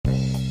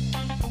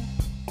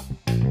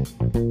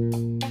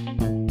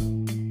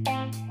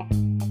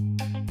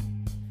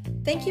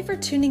Thank you for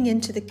tuning in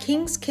to the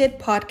King's Kid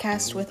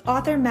podcast with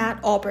author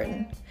Matt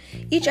Albritton.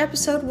 Each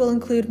episode will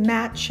include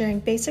Matt sharing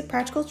basic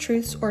practical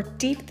truths or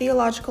deep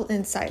theological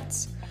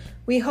insights.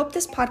 We hope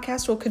this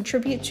podcast will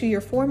contribute to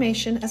your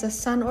formation as a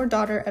son or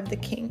daughter of the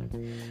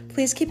King.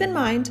 Please keep in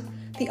mind,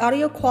 the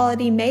audio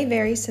quality may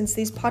vary since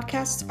these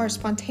podcasts are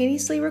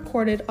spontaneously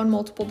recorded on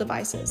multiple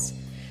devices.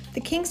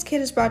 The King's Kid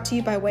is brought to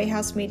you by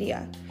Wayhouse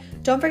Media.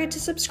 Don't forget to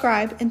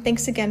subscribe, and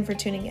thanks again for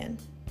tuning in.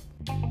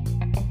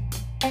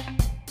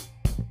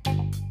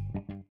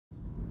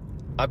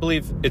 I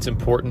believe it's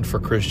important for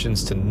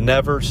Christians to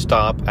never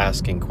stop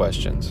asking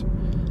questions.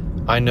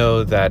 I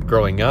know that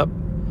growing up,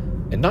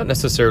 and not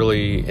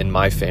necessarily in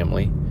my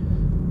family,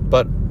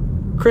 but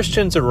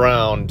Christians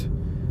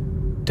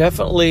around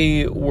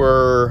definitely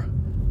were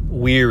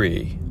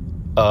weary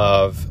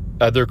of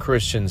other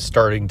Christians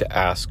starting to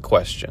ask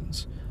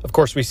questions. Of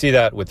course, we see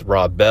that with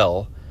Rob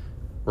Bell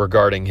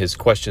regarding his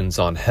questions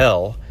on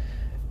hell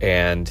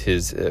and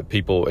his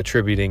people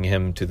attributing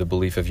him to the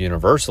belief of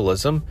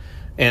universalism.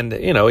 And,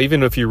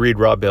 even if you read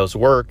Rob Bell's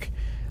work,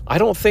 I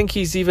don't think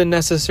he's even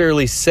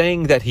necessarily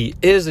saying that he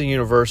is a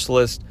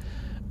universalist,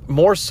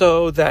 more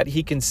so that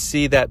he can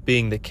see that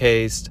being the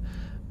case.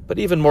 But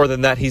even more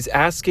than that, he's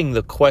asking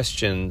the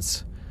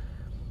questions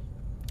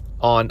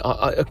on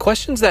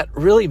questions that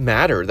really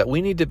matter, that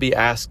we need to be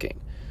asking.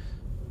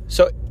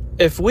 So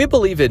if we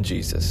believe in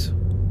Jesus,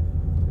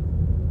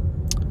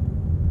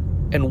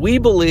 and we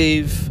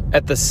believe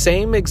at the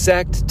same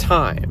exact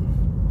time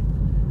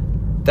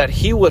that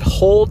he would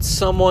hold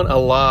someone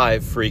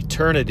alive for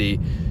eternity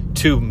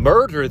to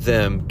murder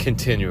them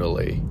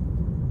continually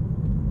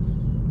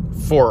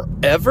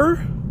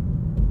forever?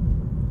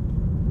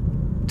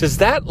 Does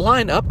that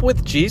line up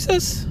with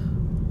Jesus?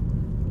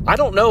 I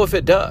don't know if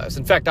it does.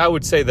 In fact, I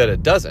would say that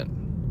it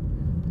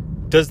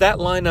doesn't. Does that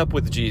line up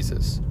with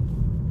Jesus?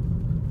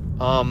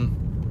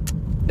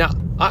 Now,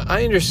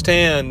 I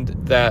understand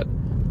that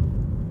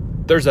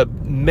there's a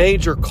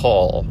major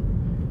call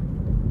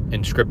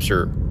in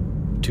Scripture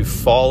to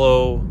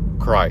follow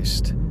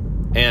Christ.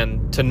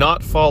 And to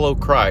not follow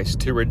Christ,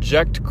 to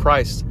reject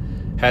Christ,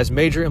 has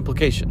major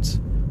implications.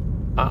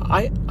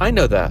 I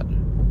know that.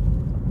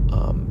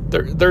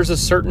 There's a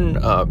certain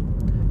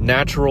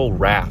natural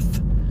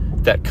wrath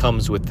that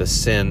comes with the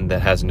sin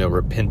that has no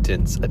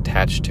repentance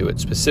attached to it,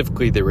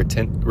 specifically the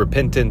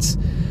repentance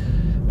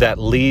that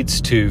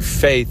leads to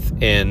faith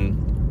in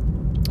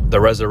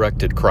the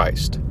resurrected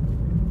Christ.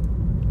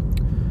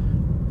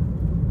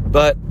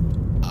 But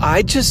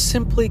I just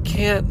simply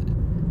can't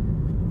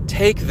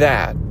take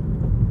that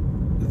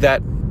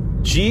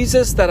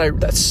Jesus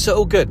that's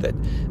so good,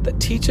 that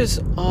teaches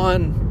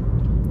on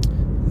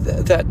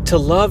that to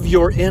love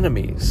your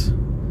enemies.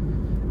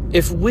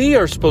 If we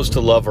are supposed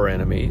to love our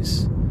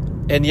enemies,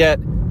 and yet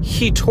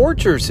he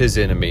tortures his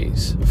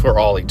enemies for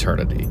all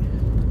eternity,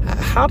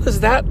 how does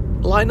that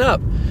line up?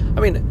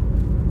 I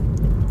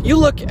mean, you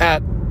look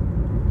at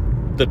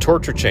the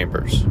torture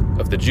chambers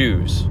of the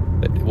Jews,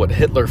 what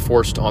Hitler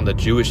forced on the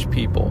Jewish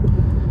people.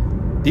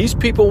 These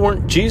people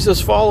weren't Jesus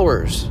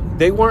followers.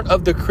 They weren't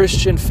of the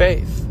Christian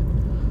faith.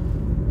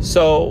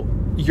 So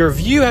your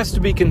view has to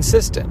be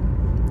consistent.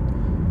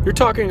 You're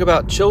talking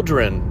about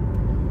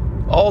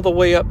children all the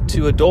way up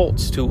to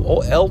adults,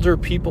 to elder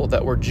people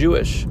that were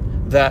Jewish,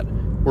 that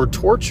were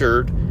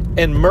tortured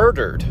and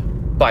murdered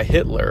by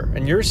Hitler.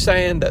 And you're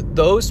saying that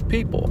those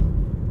people,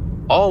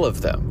 all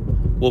of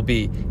them, will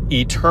be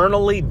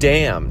eternally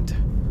damned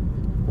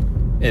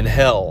in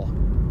hell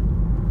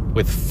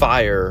with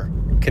fire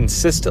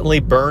consistently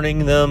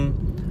burning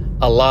them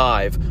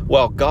alive,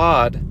 while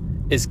God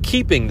is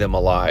keeping them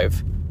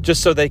alive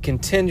just so they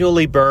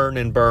continually burn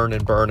and burn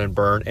and burn and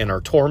burn and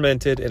are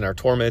tormented and are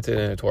tormented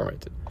and are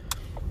tormented.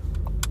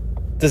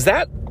 Does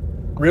that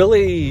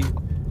really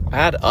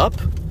add up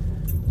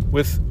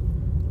with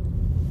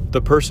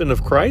the person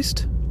of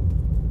Christ?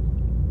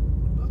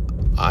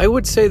 I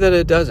would say that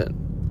it doesn't.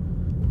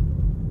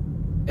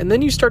 And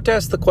then you start to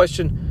ask the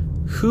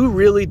question, who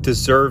really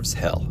deserves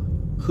hell?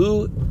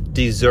 Who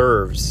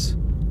deserves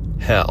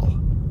hell?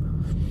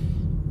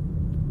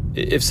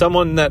 If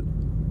someone that,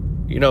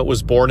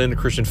 was born in a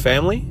Christian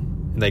family,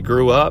 and they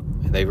grew up,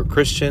 and they were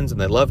Christians,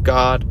 and they love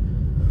God,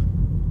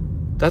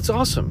 that's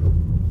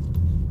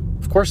awesome.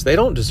 Of course, they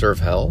don't deserve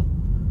hell.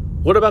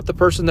 What about the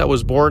person that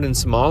was born in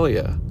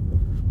Somalia?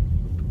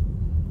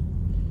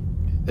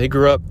 They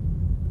grew up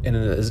in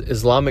an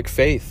Islamic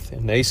faith,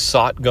 and they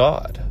sought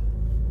God.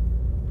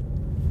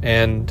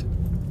 And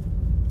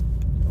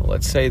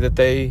let's say that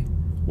they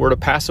were to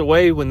pass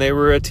away when they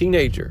were a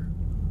teenager.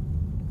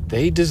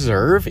 They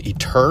deserve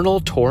eternal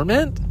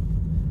torment?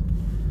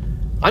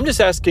 I'm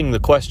just asking the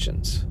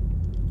questions.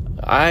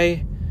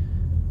 I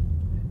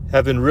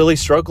have been really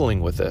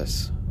struggling with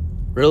this.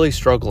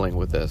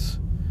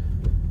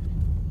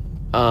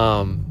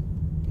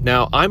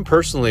 Now, I'm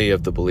personally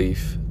of the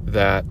belief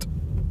that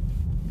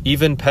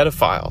even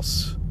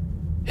pedophiles,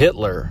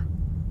 Hitler,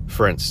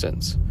 for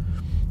instance,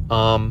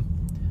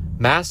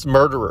 mass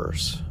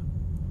murderers,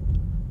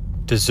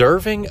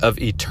 deserving of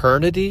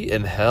eternity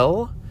in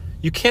hell.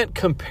 You can't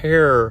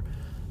compare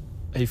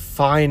a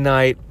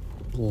finite,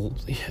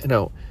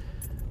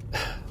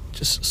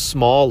 just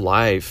small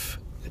life.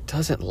 It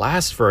doesn't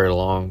last very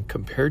long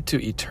compared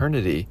to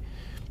eternity.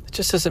 It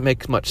just doesn't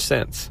make much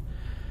sense.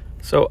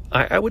 So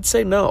I would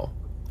say no.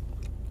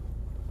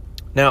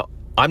 Now,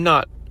 I'm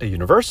not a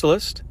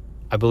universalist.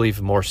 I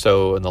believe more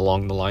so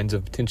along the lines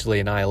of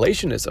potentially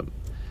annihilationism,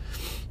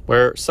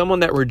 where someone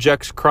that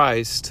rejects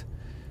Christ,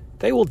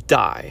 they will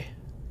die.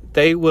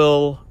 They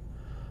will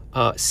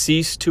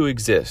cease to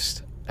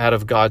exist out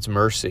of God's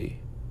mercy.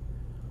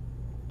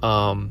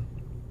 But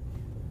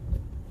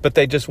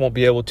they just won't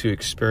be able to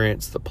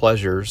experience the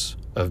pleasures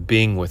of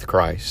being with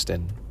Christ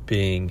and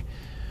being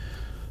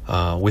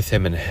with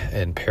him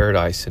in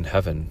paradise in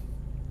heaven.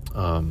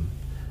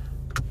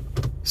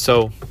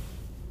 So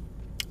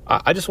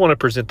I just want to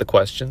present the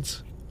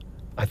questions.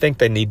 I think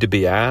they need to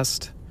be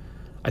asked.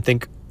 I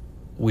think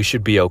we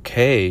should be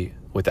okay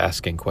with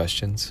asking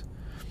questions.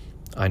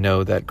 I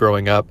know that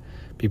growing up,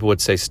 people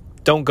would say,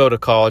 don't go to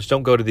college,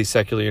 don't go to these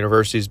secular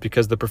universities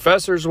because the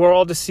professors will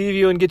all deceive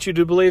you and get you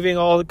to believing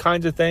all the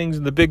kinds of things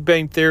and the Big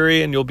Bang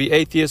Theory and you'll be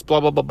atheist, blah,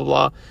 blah, blah, blah,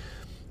 blah.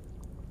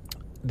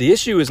 The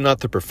issue is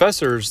not the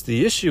professors.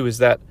 The issue is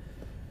that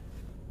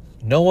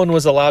no one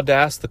was allowed to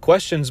ask the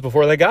questions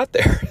before they got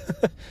there.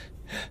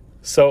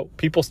 So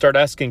people start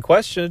asking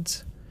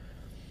questions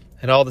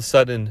and all of a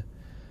sudden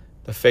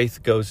the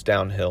faith goes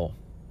downhill.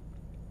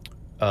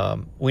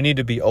 We need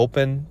to be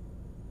open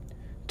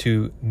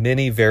to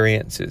many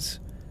variances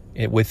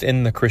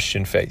within the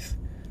Christian faith.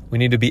 We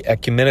need to be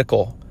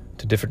ecumenical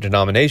to different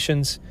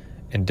denominations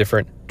and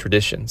different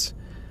traditions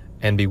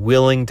and be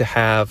willing to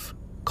have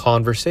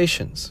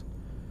conversations.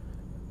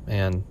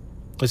 And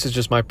this is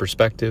just my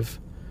perspective.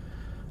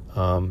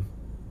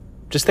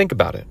 Just think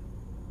about it.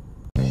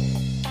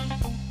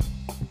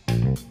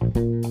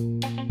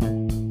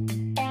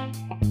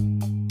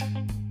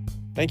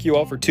 Thank you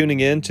all for tuning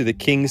in to the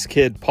King's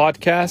Kid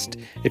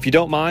podcast. If you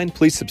don't mind,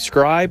 please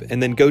subscribe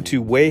and then go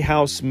to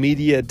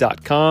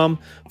wayhousemedia.com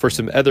for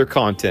some other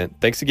content.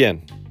 Thanks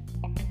again.